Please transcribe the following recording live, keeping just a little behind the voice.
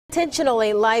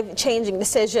Intentionally life-changing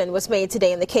decision was made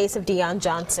today in the case of Deon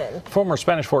Johnson. Former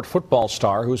Spanish Fort football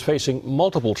star who's facing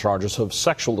multiple charges of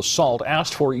sexual assault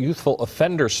asked for youthful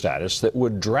offender status that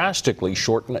would drastically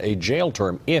shorten a jail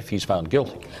term if he's found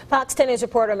guilty. Fox 10 News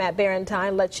reporter Matt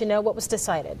Barentine lets you know what was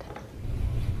decided.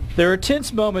 There are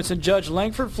tense moments in Judge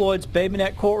Langford Floyd's Bay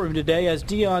Minette courtroom today as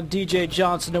Deon DJ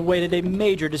Johnson awaited a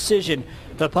major decision.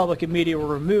 The public and media were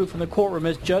removed from the courtroom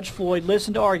as Judge Floyd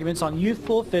listened to arguments on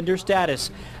youthful offender status,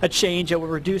 a change that would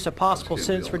reduce a possible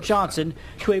sentence for Johnson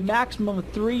to a maximum of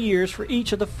 3 years for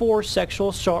each of the 4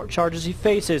 sexual charges he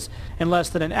faces. In less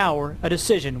than an hour, a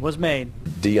decision was made.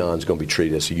 Deon's going to be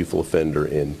treated as a youthful offender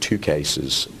in 2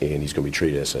 cases, and he's going to be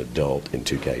treated as an adult in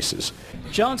 2 cases.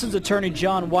 Johnson's attorney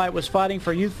John White was fighting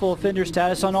for youthful offender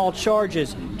status on all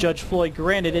charges. Judge Floyd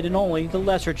granted it in only the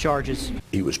lesser charges.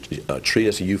 He was treated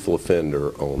as a youthful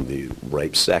offender on the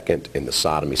rape second and the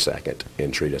sodomy second,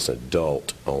 and treated as an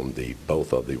adult on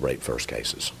both of the rape first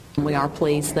cases. We are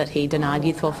pleased that he denied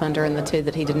youthful offender in the 2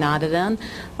 that he denied it in,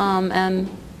 and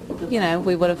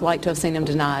we would have liked to have seen him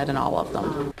deny it in all of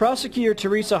them. Prosecutor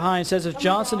Teresa Hines says if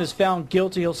Johnson is found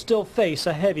guilty, he'll still face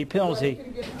a heavy penalty.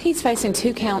 He's facing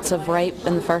 2 counts of rape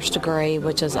in the 1st degree,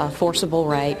 which is a forcible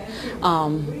rape.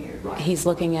 He's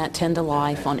looking at 10 to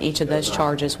life on each of those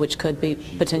charges, which could be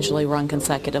potentially run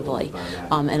consecutively,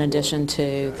 in addition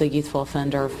to the youthful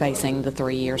offender facing the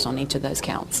 3 years on each of those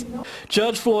counts.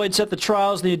 Judge Floyd set the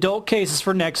trials in the adult cases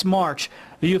for next March.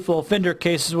 The youthful offender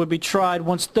cases would be tried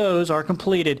once those are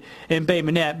completed. In Bay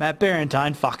Minette, Matt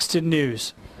Barentine, Fox 10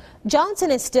 News. Johnson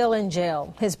is still in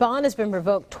jail. His bond has been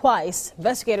revoked twice.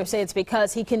 Investigators say it's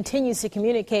because he continues to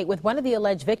communicate with one of the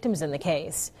alleged victims in the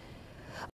case.